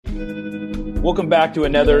Welcome back to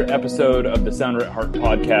another episode of the Sounder at Heart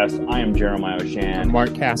podcast. I am Jeremiah Oshan. I'm Mark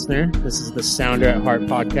Kastner. This is the Sounder at Heart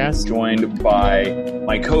podcast. Joined by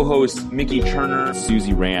my co-hosts, Mickey Turner,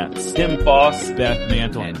 Susie Rance, Tim Foss, Beth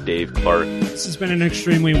Mantle, and Dave Clark. This has been an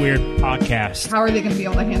extremely weird podcast. How are they going to be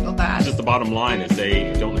able to handle that? Just the bottom line is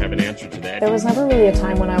they don't have an answer to that. There was never really a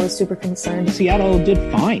time when I was super concerned. Seattle did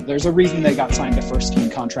fine. There's a reason they got signed a first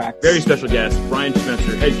team contract. Very special guest, Brian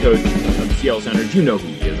Spencer, head coach of the Seattle Sounders. You know who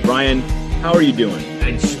he is. Brian, how are you doing?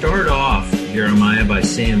 I'd start off, Jeremiah, by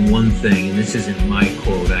saying one thing, and this isn't my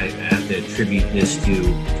quote. I have to attribute this to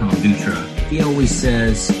Tom Dutra. He always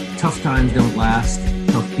says, tough times don't last,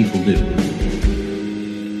 tough people do.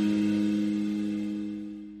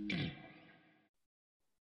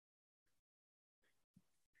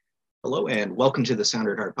 Hello and welcome to the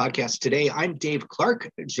Sounder at Heart podcast. Today, I'm Dave Clark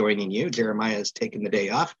joining you. Jeremiah has taken the day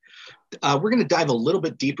off. We're going to dive a little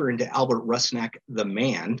bit deeper into Albert Rusnak, the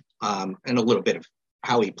man, and a little bit of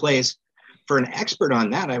how he plays. For an expert on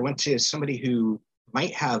that, I went to somebody who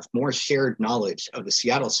might have more shared knowledge of the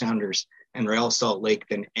Seattle Sounders and Real Salt Lake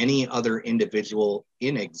than any other individual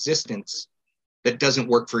in existence that doesn't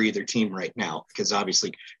work for either team right now, because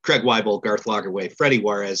obviously Craig Weibel, Garth Lagerwey, Freddie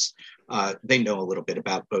Juarez, they know a little bit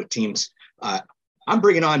about both teams. I'm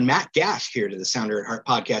bringing on Matt Gash here to the Sounder at Heart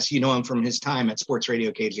podcast. You know him from his time at Sports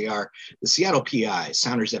Radio KJR, the Seattle PI,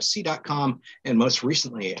 SoundersFC.com, and most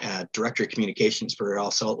recently, Director of Communications for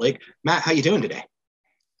Real Salt Lake. Matt, how you doing today?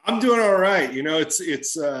 I'm doing all right. You know,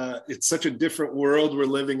 it's such a different world we're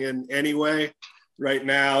living in anyway right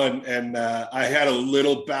now. And I had a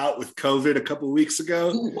little bout with COVID a couple of weeks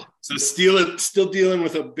ago. Ooh. So still dealing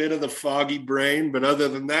with a bit of the foggy brain. But other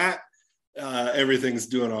than that, everything's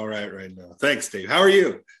doing all right now. Thanks, Dave. How are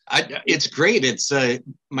you? It's great. It's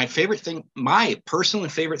my favorite thing. My personal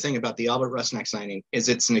favorite thing about the Albert Rusnak signing is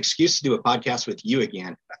it's an excuse to do a podcast with you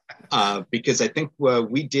again, because I think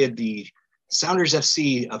we did the Sounders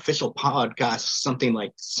FC official podcast, something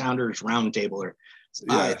like Sounders Roundtable, or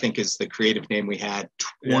I think is the creative name we had.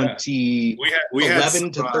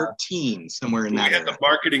 2011 to 13, somewhere in that. We had the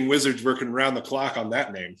marketing wizards working around the clock on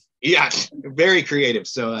that name. Yeah, very creative.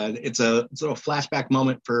 So it's a sort of flashback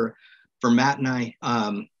moment for Matt and I.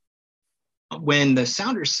 When the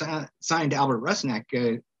Sounders signed Albert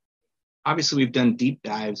Rusnak, obviously we've done deep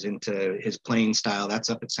dives into his playing style. That's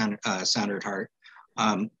up at Sounder at Heart.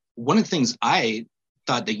 One of the things I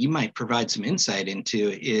thought that you might provide some insight into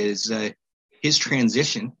is his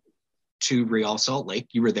transition to Real Salt Lake.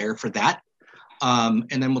 You were there for that. And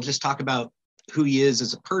then we'll just talk about who he is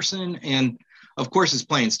as a person and, of course, his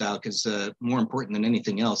playing style, because more important than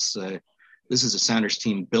anything else, this is a Sounders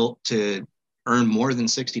team built to earn more than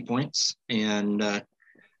 60 points. And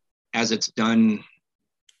as it's done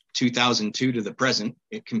 2002 to the present,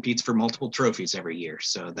 it competes for multiple trophies every year.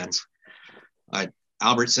 So that's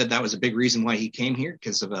Albert said that was a big reason why he came here,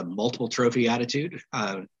 because of a multiple trophy attitude.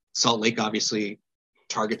 Salt Lake obviously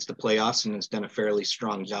targets the playoffs and has done a fairly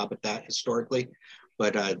strong job at that historically.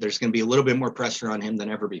 But there's going to be a little bit more pressure on him than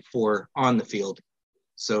ever before on the field.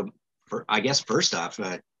 So, I guess, first off,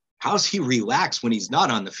 how's he relax when he's not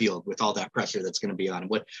on the field with all that pressure that's going to be on him?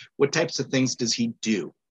 What types of things does he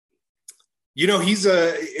do? You know,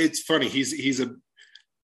 it's funny.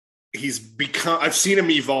 He's become, I've seen him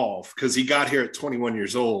evolve because he got here at 21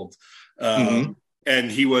 years old. And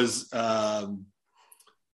he was, I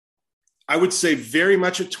would say, very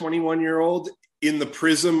much a 21-year-old in the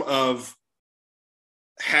prism of,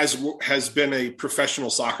 has been a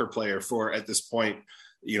professional soccer player for, at this point,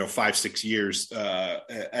 5-6 years,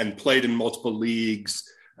 and played in multiple leagues.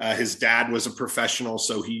 His dad was a professional,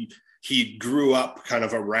 so he grew up kind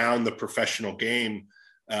of around the professional game,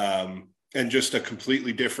 and just a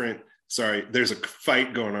completely different. Sorry, there's a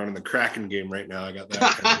fight going on in the Kraken game right now. I got that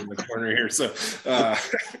kind of in the corner here, so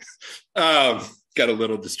got a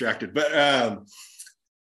little distracted. But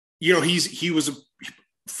he was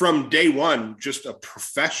from day one just a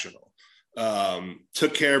professional.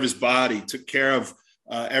 Took care of his body, took care of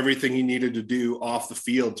everything he needed to do off the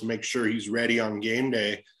field to make sure he's ready on game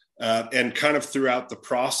day. And kind of throughout the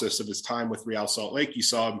process of his time with Real Salt Lake, you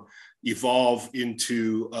saw him evolve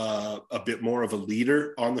into a bit more of a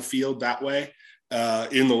leader on the field that way,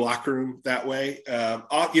 in the locker room that way.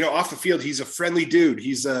 Off the field, he's a friendly dude.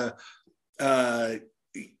 He's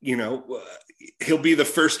he'll be the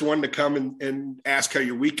first one to come and ask how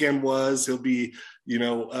your weekend was. He'll be,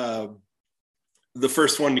 the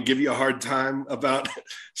first one to give you a hard time about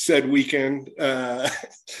said weekend.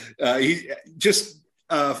 He just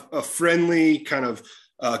a friendly kind of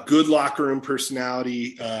good locker room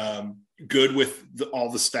personality, good with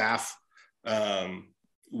all the staff.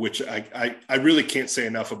 which I really can't say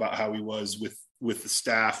enough about how he was with the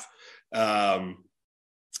staff. A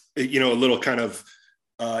little kind of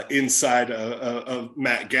inside of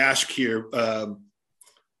Matt Gash here.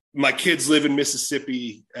 My kids live in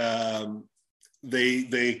Mississippi.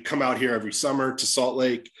 They come out here every summer to Salt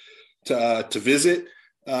Lake to visit.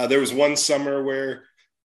 There was one summer where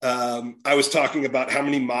I was talking about how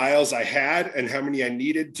many miles I had and how many I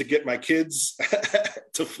needed to get my kids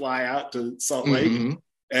to fly out to Salt Lake.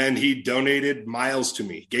 And he donated miles to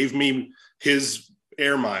me, gave me his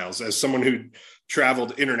air miles as someone who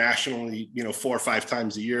traveled internationally, 4 or 5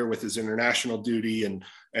 times a year with his international duty and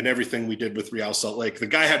everything we did with Real Salt Lake. The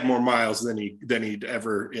guy had more miles than he'd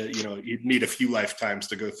ever, you'd need a few lifetimes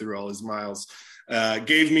to go through all his miles.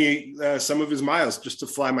 Gave me some of his miles just to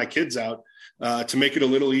fly my kids out, to make it a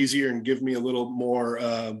little easier and give me a little more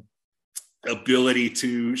ability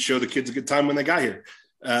to show the kids a good time when they got here.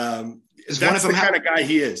 That's the kind of guy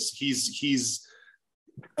he is. He's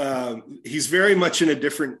very much in a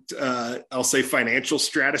different, I'll say, financial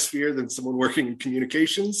stratosphere than someone working in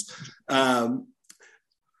communications. But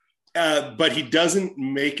he doesn't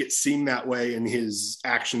make it seem that way in his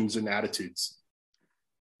actions and attitudes.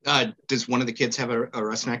 Does one of the kids have a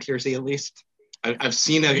Rusnak jersey at least? I've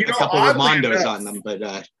seen a couple of Mondos on them,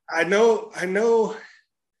 but I know.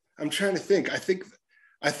 I'm trying to think.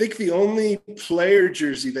 I think the only player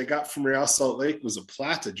jersey they got from Real Salt Lake was a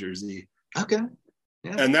Plata jersey. Okay.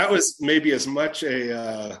 Yeah. And that was maybe as much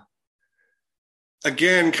again,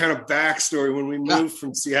 kind of backstory. When we moved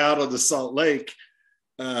from Seattle to Salt Lake,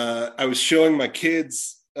 I was showing my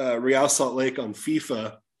kids Real Salt Lake on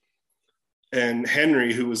FIFA, and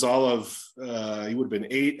Henry, who was he would have been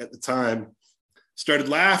 8 at the time, started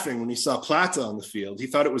laughing when he saw Plata on the field. He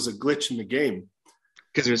thought it was a glitch in the game.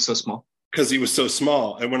 Because he was so small. Because he was so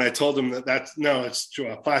small. And when I told him it's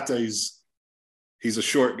Joao Plata, he's a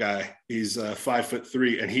short guy. He's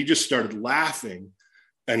 5'3", and he just started laughing.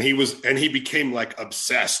 And he became like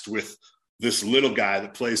obsessed with this little guy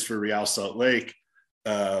that plays for Real Salt Lake.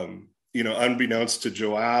 Unbeknownst to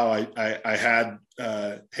Joao, I had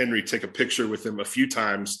Henry take a picture with him a few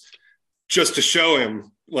times just to show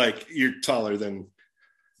him, like, you're taller than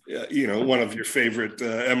one of your favorite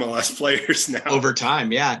MLS players now. Over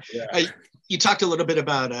time, yeah. You talked a little bit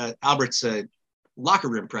about Albert's locker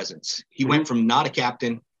room presence. He went from not a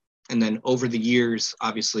captain, and then over the years,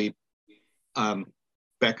 obviously,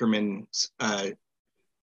 Beckerman's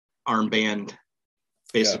armband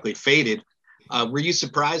basically faded. Were you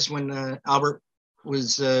surprised when Albert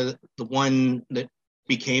was the one that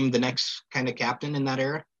became the next kind of captain in that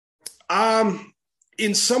era?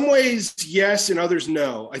 In some ways, yes. In others,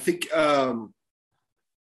 no. I think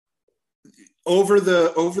over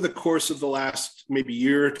the course of the last maybe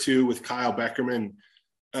year or two with Kyle Beckerman,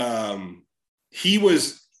 he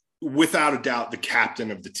was without a doubt the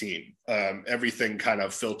captain of the team. Everything kind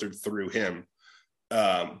of filtered through him.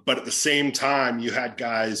 But at the same time, you had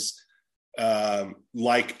guys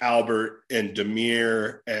like Albert and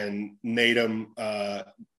Demir and Natum,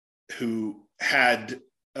 who had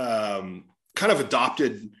kind of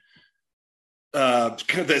adopted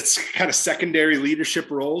kind of secondary leadership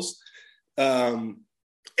roles. And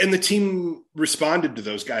the team responded to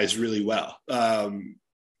those guys really well.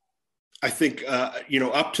 I think,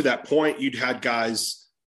 up to that point, you'd had guys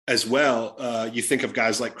as well. You think of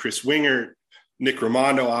guys like Chris Wingert, Nick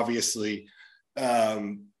Romano, obviously,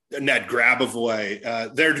 Ned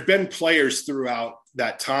Grabavoy. There'd been players throughout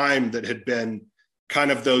that time that had been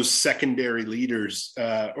kind of those secondary leaders,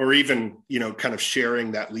 or even, kind of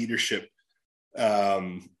sharing that leadership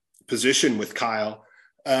position with Kyle.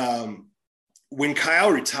 When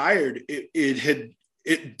Kyle retired,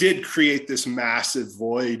 it did create this massive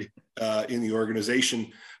void in the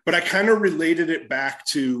organization. But I kind of related it back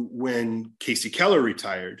to when Casey Keller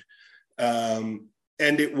retired. And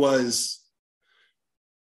there was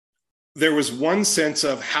one sense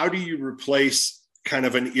of, how do you replace kind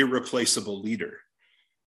of an irreplaceable leader?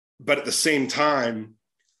 But at the same time,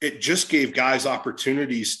 it just gave guys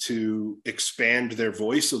opportunities to expand their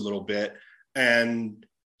voice a little bit, and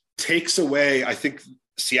takes away, I think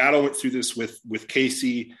Seattle went through this with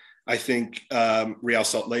Casey. I think Real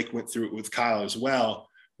Salt Lake went through it with Kyle as well,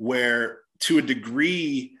 where to a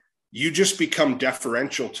degree, you just become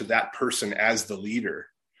deferential to that person as the leader,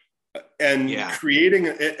 and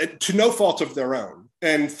creating to no fault of their own.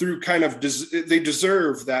 And through kind of, they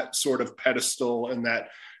deserve that sort of pedestal and that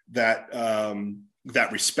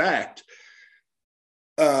respect.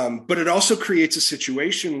 But it also creates a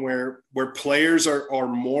situation where players are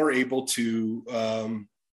more able to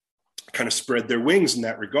kind of spread their wings in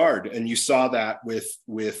that regard. And you saw that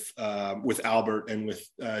with Albert and with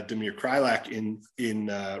Damir Kreilach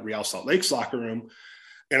in Real Salt Lake's locker room.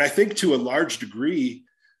 And I think to a large degree,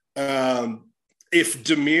 if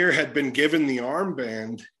Damir had been given the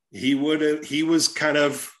armband, he was kind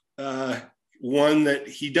of one that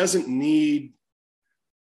he doesn't need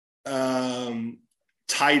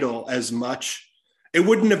title as much. It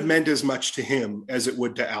wouldn't have meant as much to him as it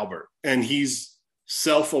would to Albert. And he's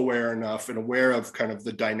self-aware enough and aware of kind of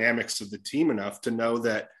the dynamics of the team enough to know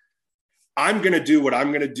that I'm going to do what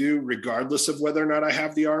I'm going to do regardless of whether or not I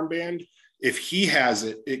have the armband. If he has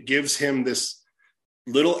it, it gives him this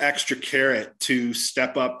little extra carrot to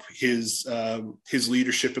step up his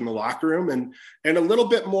leadership in the locker room and a little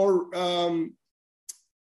bit more,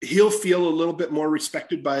 he'll feel a little bit more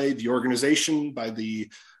respected by the organization, by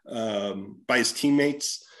his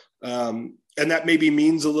teammates. And that maybe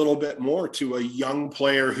means a little bit more to a young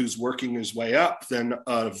player who's working his way up than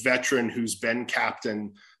a veteran who's been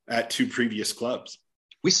captain at 2 previous clubs.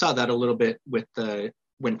 We saw that a little bit with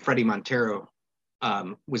when Freddie Montero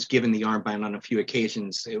was given the armband on a few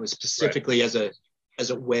occasions. It was specifically as a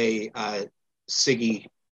way Siggy,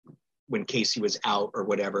 when Casey was out or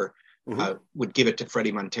whatever, would give it to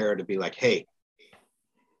Freddie Montero to be like, hey,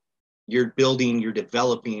 you're building, you're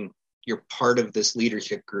developing, you're part of this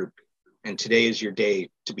leadership group, and today is your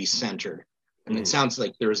day to be center. And it sounds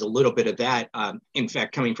like there was a little bit of that, in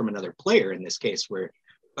fact, coming from another player in this case, where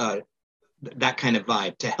that kind of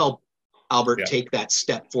vibe to help Albert take that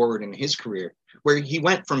step forward in his career, where he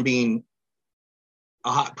went from being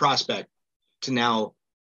a hot prospect to now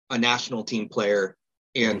a national team player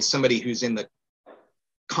and somebody who's in the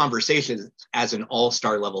conversation as an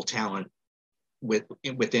all-star level talent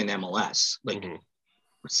within MLS. Like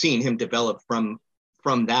seeing him develop from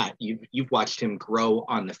that, you've watched him grow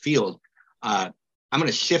on the field. I'm going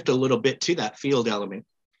to shift a little bit to that field element.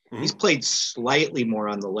 He's played slightly more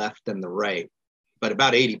on the left than the right, but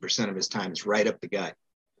about 80% of his time is right up the gut.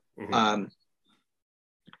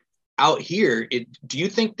 Out here, do you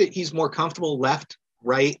think that he's more comfortable left,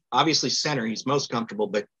 right? Obviously center, he's most comfortable,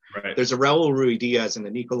 but there's a Raul Ruidiaz and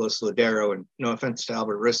a Nicolas Lodeiro, and no offense to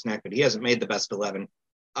Albert Rusnak, but he hasn't made the best 11.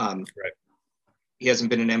 He hasn't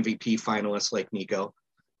been an MVP finalist like Nico.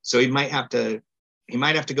 So he might have to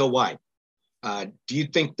go wide. Do you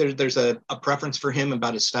think there's a preference for him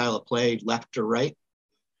about his style of play, left or right?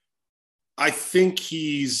 I think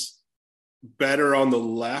he's better on the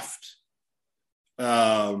left.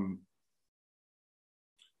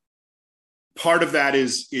 Part of that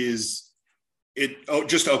is it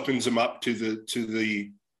just opens him up to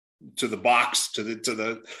the box, to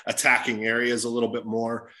the attacking areas a little bit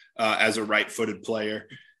more as a right-footed player,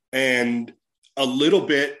 and a little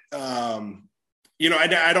bit. I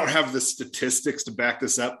don't have the statistics to back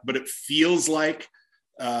this up, but it feels like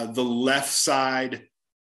the left side.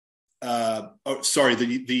 The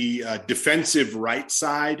defensive right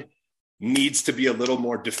side needs to be a little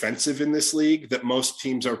more defensive in this league, that most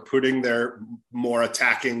teams are putting their more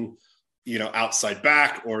attacking, outside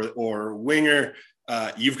back or winger.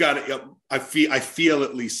 You've got, I feel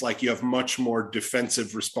at least like you have much more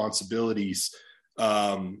defensive responsibilities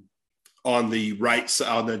on the right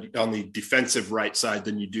side, on the defensive right side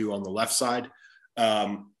than you do on the left side.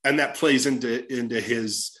 And that plays into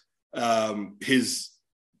his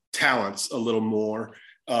talents a little more.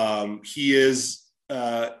 He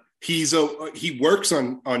works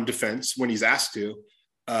on defense when he's asked to.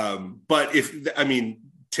 But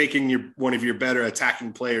taking one of your better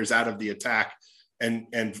attacking players out of the attack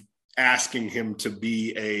and asking him to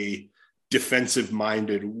be a defensive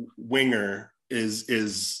minded winger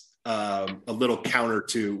is a little counter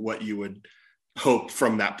to what you would hope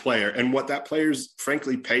from that player and what that player's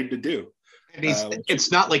frankly paid to do. And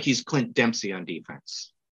it's not like he's Clint Dempsey on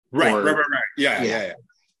defense. Right. Yeah.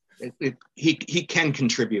 He can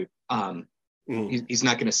contribute. He's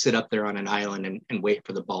not going to sit up there on an island and wait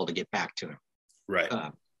for the ball to get back to him. Right.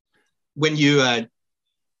 When you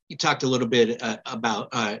talked a little bit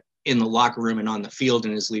about in the locker room and on the field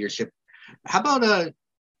and his leadership, how about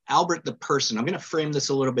Albert the person? I'm going to frame this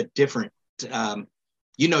a little bit different. The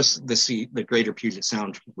greater Puget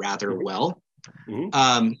Sound rather well.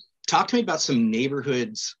 Talk to me about some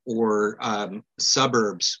neighborhoods or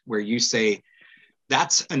suburbs where you say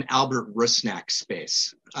that's an Albert Rusnak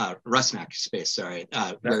space,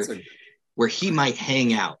 where he might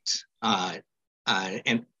hang out.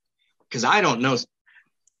 And because I don't know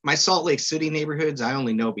my Salt Lake City neighborhoods, I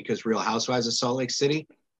only know because Real Housewives of Salt Lake City.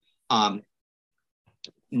 I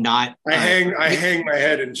hang my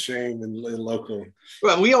head in shame in local.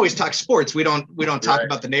 Well, we always talk sports. We don't talk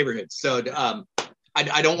about the neighborhoods. So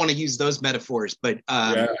I don't want to use those metaphors, but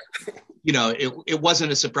it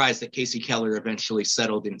wasn't a surprise that Casey Keller eventually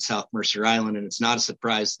settled in South Mercer Island, and it's not a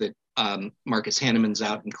surprise that Marcus Hanneman's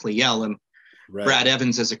out in Cle Elum. Right. Brad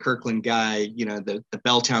Evans as a Kirkland guy, the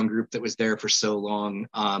Belltown group that was there for so long.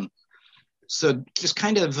 So just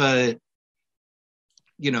kind of, I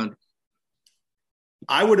got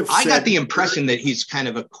the impression that he's kind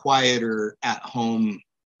of a quieter at home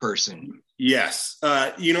person. Yes.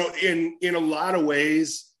 In a lot of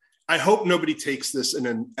ways, I hope nobody takes this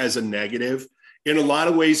as a negative. In a lot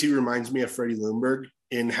of ways, he reminds me of Freddie Lundberg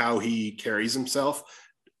in how he carries himself.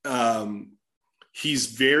 He's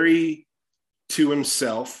very to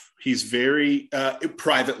himself. He's very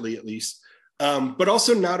privately, at least, but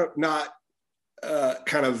also not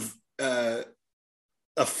kind of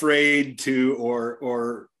afraid to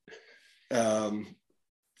or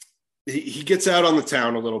he gets out on the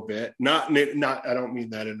town a little bit. Not. I don't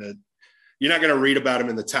mean that you're not going to read about him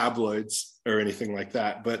in the tabloids or anything like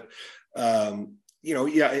that. But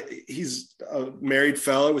he's a married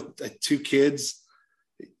fellow with 2 kids.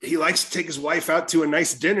 He likes to take his wife out to a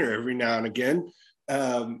nice dinner every now and again.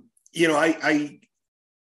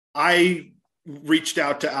 I reached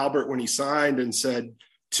out to Albert when he signed and said,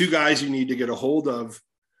 2 guys you need to get a hold of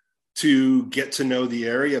to get to know the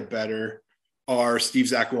area better are Steve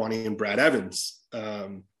Zakuani and Brad Evans.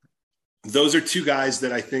 Those are 2 guys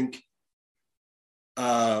that I think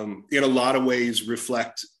in a lot of ways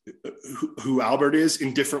reflect who Albert is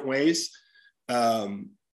in different ways.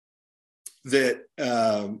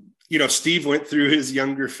 Steve went through his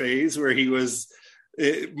younger phase where he was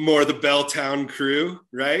more the Belltown crew,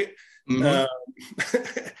 right? Mm-hmm.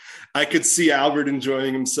 I could see Albert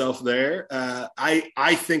enjoying himself there.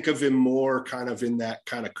 I think of him more kind of in that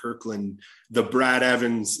kind of Kirkland, the Brad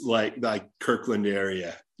Evans, like Kirkland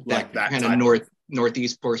area, like that kind of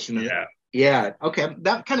northeast portion of it. Yeah. Okay.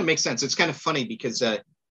 That kind of makes sense. It's kind of funny because I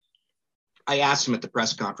asked him at the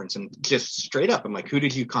press conference and just straight up, I'm like, who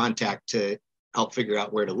did you contact to help figure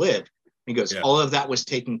out where to live? He goes, all of that was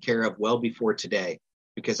taken care of well before today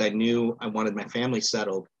because I knew I wanted my family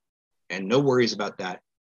settled and no worries about that.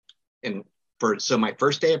 And so my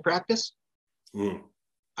first day of practice,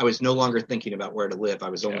 I was no longer thinking about where to live. I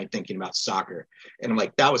was only thinking about soccer. And I'm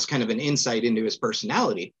like, that was kind of an insight into his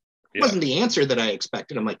personality. It wasn't the answer that I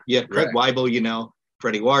expected. I'm like, Craig Weibel,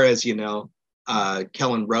 Freddie Juarez,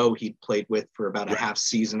 Kellen Rowe he played with for about a half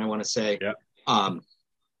season, I want to say. Yeah.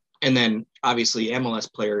 And then obviously MLS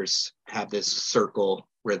players have this circle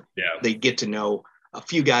where they get to know a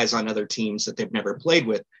few guys on other teams that they've never played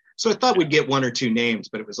with. So I thought we'd get 1 or 2 names,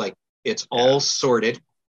 but it was like, it's all sorted.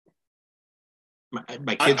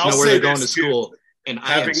 My kids know where they're going to school. And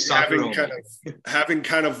having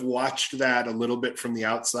kind of watched that a little bit from the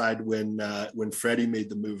outside when Freddie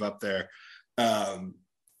made the move up there,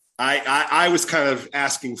 I was kind of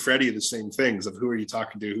asking Freddie the same things of who are you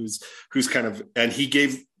talking to, who's kind of, and he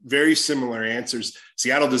gave very similar answers.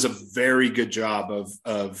 Seattle does a very good job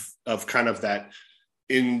of kind of that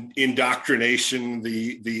indoctrination,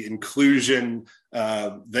 the inclusion.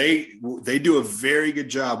 They do a very good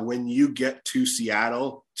job when you get to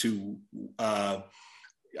Seattle to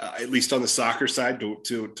at least on the soccer side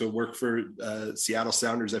to work for Seattle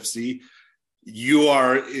Sounders FC. You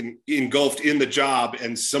are engulfed in the job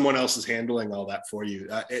and someone else is handling all that for you,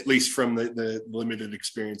 at least from the limited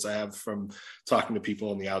experience I have from talking to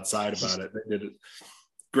people on the outside about it. They did a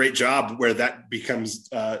great job where that becomes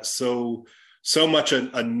so much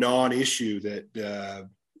a non-issue that,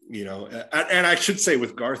 and I should say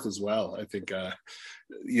with Garth as well. I think,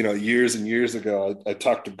 years and years ago, I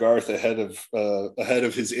talked to Garth ahead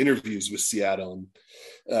of his interviews with Seattle.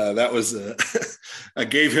 And that was I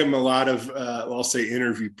gave him a lot of I'll say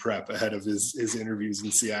interview prep ahead of his interviews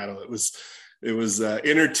in Seattle. It was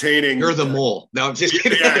entertaining. You're the mole. No, I'm just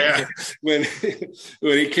kidding. Yeah. When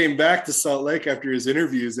he came back to Salt Lake after his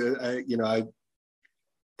interviews, I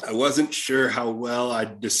wasn't sure how well I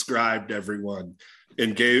described everyone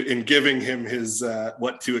in giving him his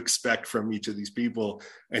what to expect from each of these people.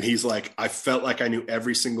 And he's like, I felt like I knew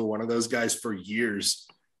every single one of those guys for years,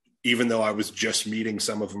 even though I was just meeting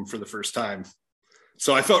some of them for the first time.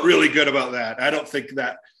 So I felt really good about that. I don't think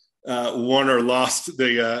that won or lost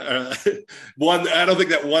the one. I don't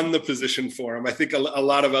think that won the position for him. I think a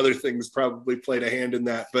lot of other things probably played a hand in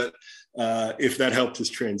that. But if that helped his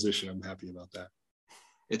transition, I'm happy about that.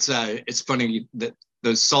 It's funny that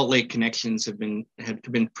those Salt Lake connections have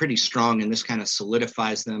been pretty strong, and this kind of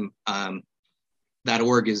solidifies them. That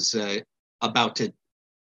org is about to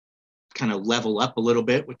kind of level up a little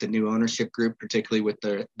bit with the new ownership group, particularly with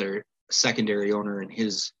their secondary owner and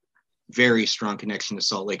his very strong connection to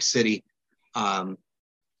Salt Lake City. And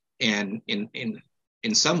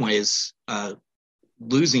in some ways,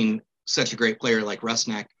 losing such a great player like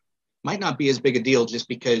Rusnak might not be as big a deal just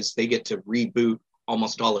because they get to reboot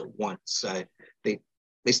almost all at once. They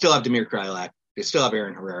still have Damir Kreilach. They still have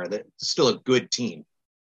Aaron Herrera. They're still a good team,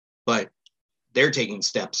 but they're taking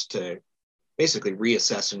steps to basically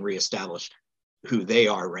reassess and reestablish who they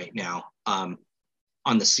are right now. On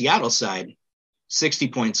the Seattle side, 60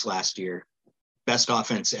 points last year, best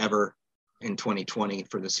offense ever in 2020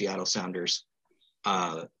 for the Seattle Sounders.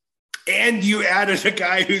 And you added a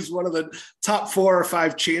guy who's one of the top 4 or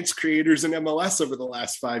 5 chance creators in MLS over the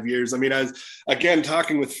last 5 years. I mean, I was, again,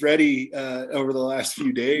 talking with Freddie over the last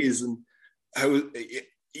few days, and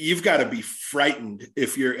you've got to be frightened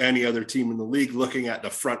if you're any other team in the league looking at the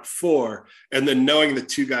front 4 and then knowing the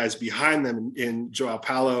 2 guys behind them in Joao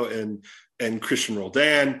Paulo and Christian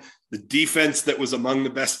Roldan, the defense that was among the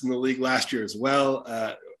best in the league last year as well.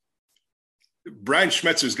 Brian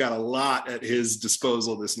Schmetzer's got a lot at his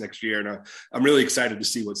disposal this next year, and I'm really excited to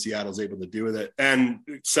see what Seattle's able to do with it, and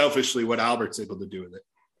selfishly what Albert's able to do with it.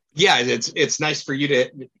 Yeah, it's nice for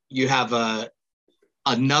you have a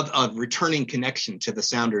returning connection to the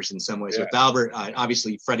Sounders in some ways. With Albert.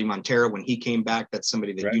 Obviously, Freddie Montero, when he came back, that's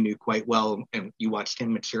somebody that you knew quite well, and you watched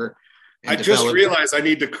him mature. I just realized I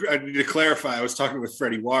need to clarify. I was talking with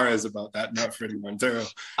Freddie Juarez about that, not Freddie Montero.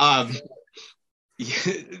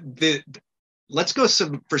 Let's go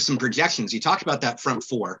for some projections. You talked about that front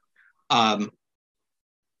 4.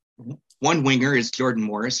 One winger is Jordan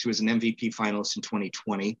Morris, who was an MVP finalist in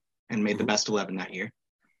 2020 and made the best 11 that year.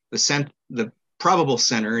 The probable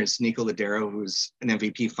center is Nico Ladero, who's an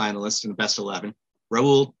MVP finalist and the best 11.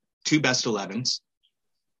 Raul, 2 best 11s.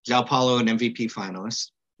 Joao Paulo, an MVP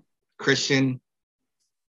finalist. Christian,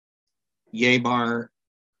 Yebar,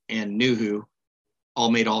 and Nuhu all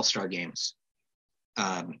made all-star games.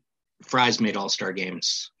 Fries made all-star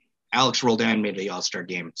games. Alex Roldan made the all-star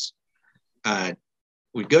games.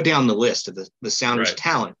 We go down the list of the Sounders'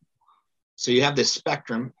 talent. So you have this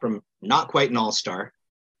spectrum from not quite an all-star.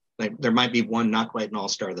 Like there might be one not quite an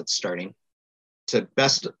all-star that's starting, to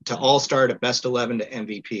all-star, to best 11, to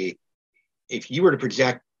MVP. If you were to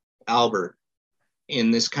project Albert in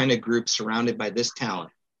this kind of group surrounded by this talent,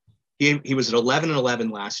 he was at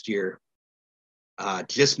 11-11 last year.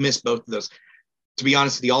 Just missed both of those. To be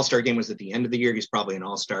honest, the all-star game was at the end of the year. He's probably an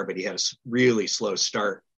all-star, but he had a really slow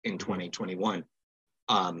start in 2021.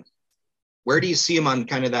 Where do you see him on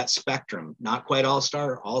kind of that spectrum? Not quite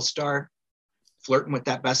all-star, flirting with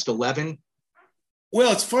that best 11?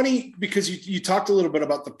 Well, it's funny because you talked a little bit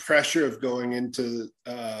about the pressure of going into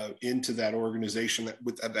that organization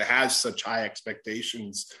that has such high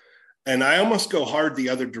expectations. And I almost go hard the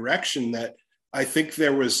other direction, that I think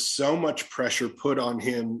there was so much pressure put on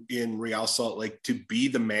him in Real Salt Lake to be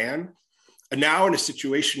the man. And now in a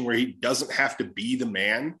situation where he doesn't have to be the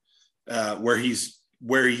man, where he's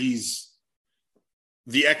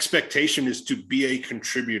the expectation is to be a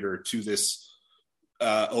contributor to this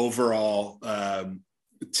overall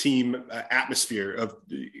team atmosphere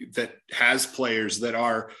that has players that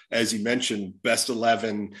are, as you mentioned, best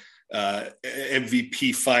 11,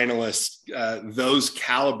 MVP finalists, those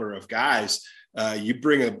caliber of guys. You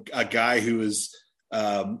bring a guy who is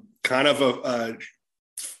kind of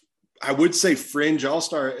I would say fringe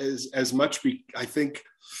all-star as much. I think,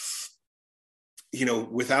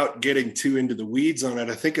 without getting too into the weeds on it,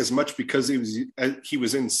 I think as much because he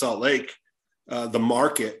was in Salt Lake, the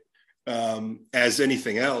market, as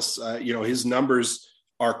anything else. His numbers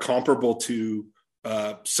are comparable to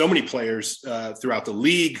so many players throughout the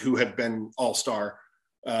league who have been all-star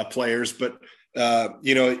players, but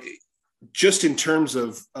just in terms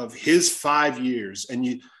of his 5 years,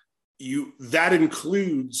 and that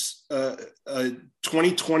includes a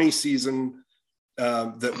 2020 season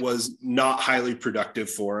that was not highly productive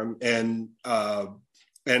for him, and a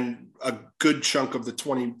good chunk of the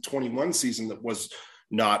 2021 season that was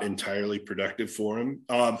not entirely productive for him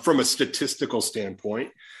from a statistical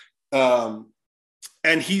standpoint.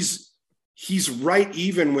 And he's right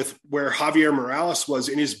even with where Javier Morales was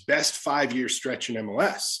in his best 5-year stretch in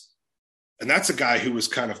MLS. And that's a guy who was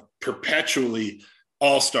kind of perpetually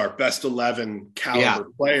all-star, best 11 caliber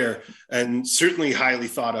player, and certainly highly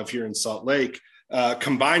thought of here in Salt Lake.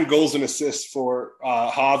 Combined goals and assists for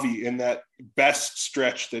Javi in that best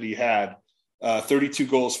stretch that he had, 32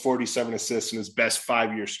 goals, 47 assists in his best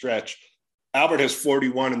 5-year stretch. Albert has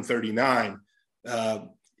 41 and 39,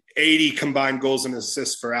 80 combined goals and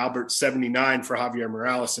assists for Albert, 79 for Javier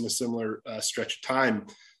Morales in a similar stretch of time.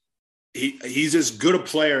 He's as good a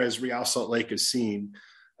player as Real Salt Lake has seen.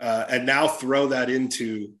 and now throw that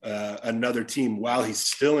into another team while he's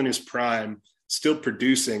still in his prime, still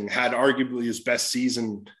producing, had arguably his best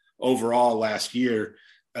season overall last year.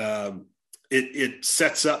 It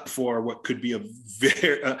sets up for what could be a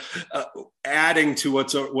very adding to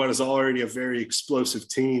what is already a very explosive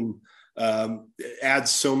team.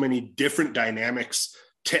 Adds so many different dynamics.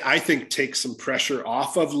 I think take some pressure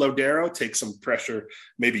off of Lodeiro, take some pressure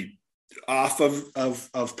maybe off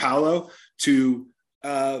of Paolo to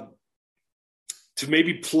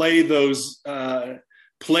maybe play their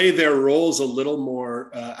roles a little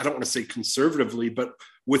more. I don't want to say conservatively, but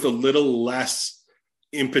with a little less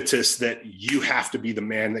impetus that you have to be the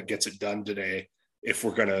man that gets it done today if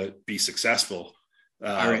we're going to be successful.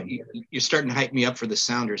 All right, you're starting to hype me up for the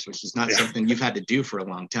Sounders, which is not something you've had to do for a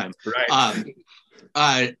long time. Right.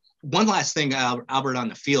 One last thing, Albert, on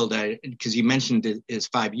the field, because you mentioned his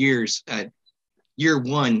 5 years. Year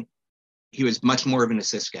one, he was much more of an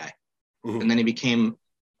assist guy, and then he became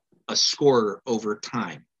a scorer over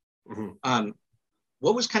time.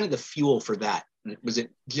 What was kind of the fuel for that? Was it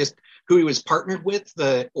just who he was partnered with,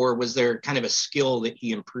 or was there kind of a skill that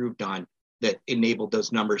he improved on that enabled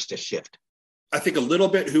those numbers to shift? I think a little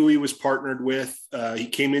bit who he was partnered with. He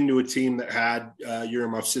came into a team that had Yura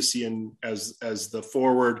Movsisyan as the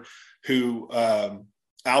forward, who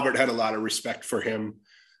Albert had a lot of respect for him.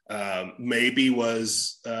 Maybe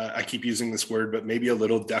was, I keep using this word, but maybe a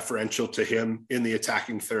little deferential to him in the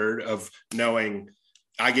attacking third of knowing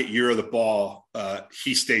I get Yura the ball,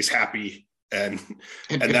 he stays happy, and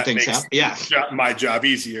that makes my job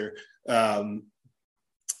easier. I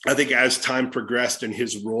think as time progressed and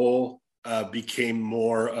his role became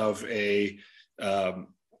more of a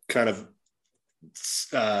kind of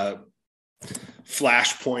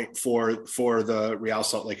flashpoint for the Real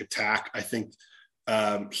Salt Lake attack. I think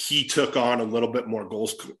he took on a little bit more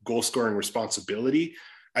goal scoring responsibility.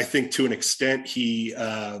 I think to an extent he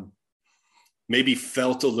maybe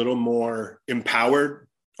felt a little more empowered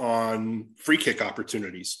on free kick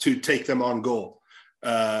opportunities to take them on goal.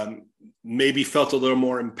 Maybe felt a little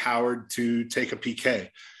more empowered to take a PK.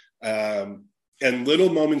 And little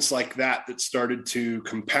moments like that started to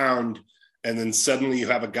compound. And then suddenly you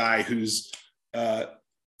have a guy who's,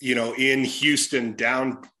 in Houston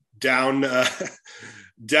down a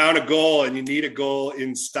goal, and you need a goal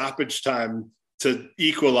in stoppage time to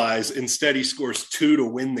equalize. Instead, he scores 2 to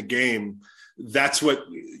win the game. That's what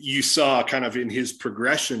you saw kind of in his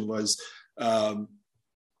progression was the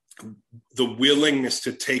willingness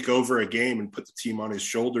to take over a game and put the team on his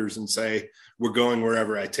shoulders and say, we're going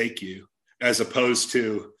wherever I take you, as opposed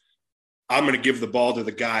to I'm going to give the ball to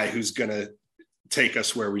the guy who's going to take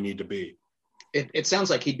us where we need to be. It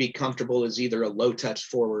sounds like he'd be comfortable as either a low touch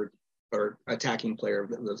forward or attacking player,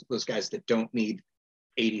 those guys that don't need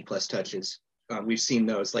 80 plus touches. We've seen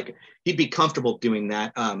those, like he'd be comfortable doing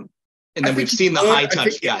that. And then we've seen the high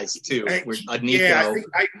touch guys too. Nico. Yeah,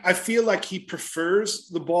 I feel like he prefers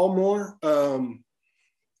the ball more. I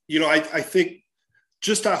think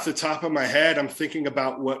just off the top of my head, I'm thinking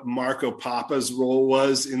about what Marco Papa's role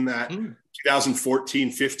was in that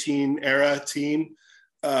 2014-15 era team,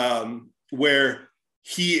 where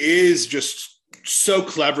he is just so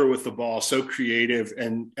clever with the ball, so creative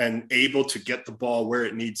and able to get the ball where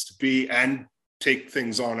it needs to be and take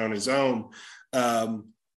things on his own.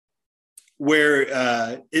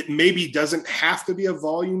 Where it maybe doesn't have to be a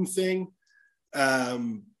volume thing, but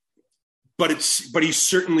he's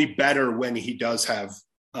certainly better when he does have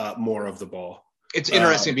more of the ball. It's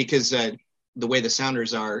interesting because the way the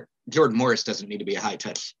Sounders are, Jordan Morris doesn't need to be a high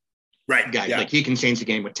touch guy. Yeah. Like he can change the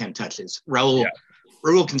game with 10 touches. Raul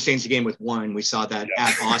can change the game with 1. We saw that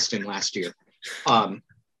at Austin last year.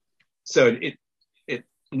 So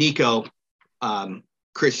Nico,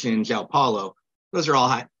 Christian, João Paulo, those are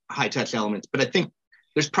all high touch elements, but I think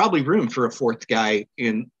there's probably room for a fourth guy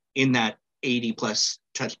in that 80 plus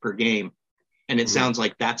touch per game. And it sounds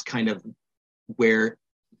like that's kind of where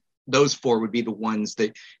those 4 would be the ones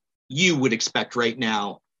that you would expect right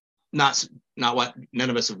now. Not what none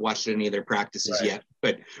of us have watched any of their practices yet,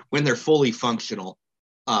 but when they're fully functional,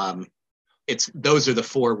 those are the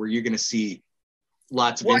 4 where you're going to see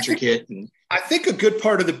lots of intricate. I think a good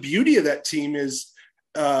part of the beauty of that team is,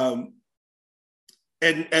 and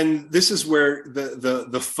this is where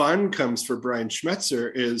the fun comes for Brian Schmetzer,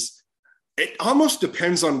 is it almost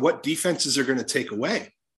depends on what defenses are going to take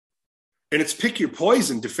away. And it's pick your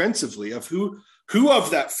poison defensively of who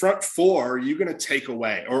of that front 4 are you going to take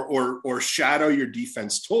away or shadow your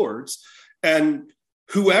defense towards. And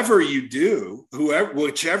whoever you do,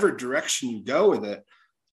 whichever direction you go with it,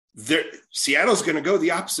 Seattle's going to go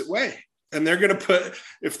the opposite way. and they're going to put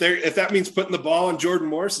if that means putting the ball on Jordan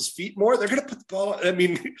Morris's feet more, they're going to put the ball. I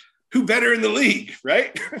mean, who better in the league,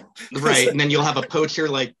 right? Right, and then you'll have a poacher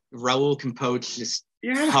like Raul can poach, just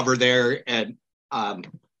hover there, and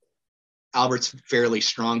Albert's fairly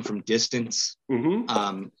strong from distance.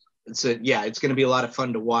 Mm-hmm. So yeah, it's going to be a lot of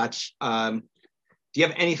fun to watch. Do you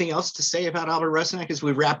have anything else to say about Albert Rusnak as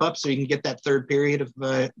we wrap up, so you can get that third period of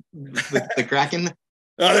the Kraken?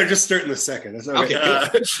 Oh, they're just starting the second. That's okay.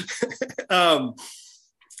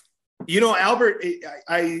 Albert,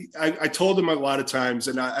 I told him a lot of times,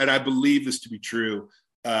 and I believe this to be true.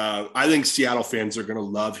 I think Seattle fans are going to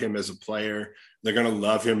love him as a player. They're going to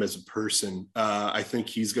love him as a person. I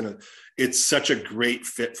think it's such a great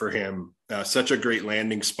fit for him, such a great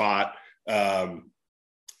landing spot.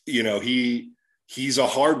 He's a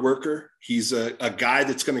hard worker. He's a guy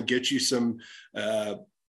that's going to get you some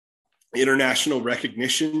international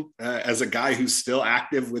recognition as a guy who's still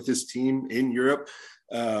active with his team in Europe,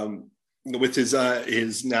 with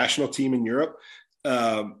his national team in Europe.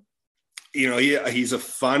 He's a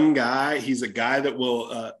fun guy. He's a guy that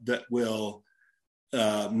will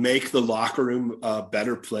make the locker room a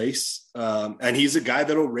better place. And he's a guy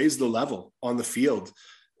that'll raise the level on the field.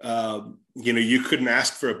 You couldn't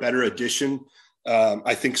ask for a better addition.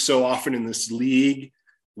 I think so often in this league,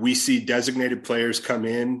 we see designated players come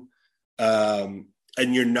in, and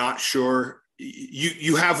you're not sure.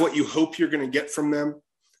 You have what you hope you're going to get from them,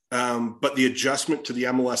 but the adjustment to the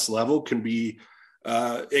MLS level can be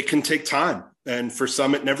it can take time, and for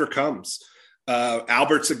some it never comes.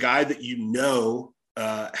 Albert's a guy that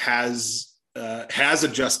has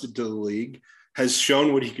adjusted to the league, has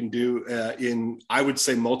shown what he can do in, I would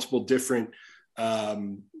say, multiple different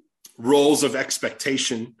roles of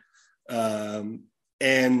expectation. And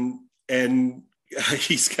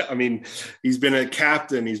he's been a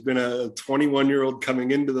captain. He's been a 21-year-old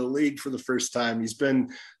coming into the league for the first time. He's been,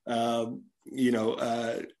 an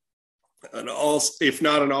all, if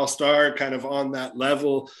not an all-star, kind of on that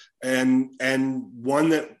level, and one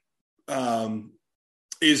that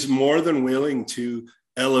is more than willing to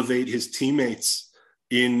elevate his teammates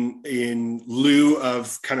in lieu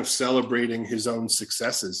of kind of celebrating his own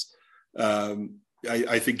successes.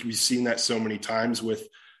 I think we've seen that so many times with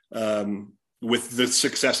the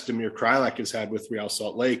success Damir Kreilach has had with Real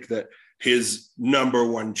Salt Lake, that his number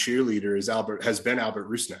one cheerleader has been Albert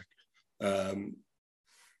Rusnak.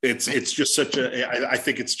 It's just I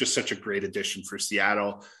think it's just such a great addition for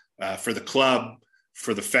Seattle, for the club,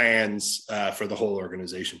 for the fans, for the whole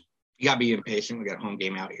organization. You got to be impatient. We got a home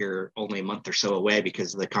game out here only a month or so away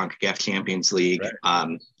because of the CONCACAF Champions League.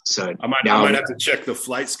 Right. So I might have to check the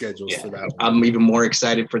flight schedules for that one. I'm even more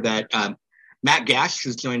excited for that. Matt Gash,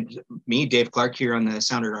 who's joined me, Dave Clark, here on the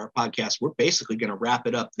Sounder Art podcast. We're basically going to wrap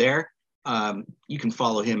it up there. You can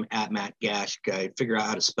follow him at Matt Gash. Figure out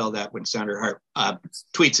how to spell that when Sounder Heart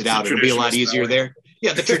tweets it out. It'll be a lot easier there.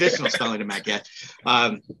 Yeah, the traditional spelling of Matt Gash.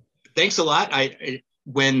 Thanks a lot.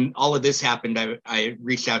 When all of this happened, I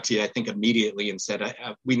reached out to you, I think, immediately and said,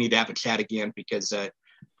 we need to have a chat again because,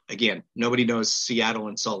 again, nobody knows Seattle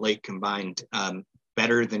and Salt Lake combined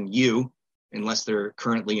better than you, unless they're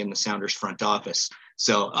currently in the Sounders front office.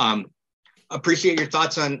 So appreciate your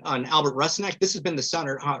thoughts on Albert Rusnak. This has been the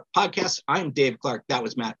Sounder Podcast. I'm Dave Clark. That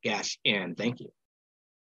was Matt Gash, and thank you.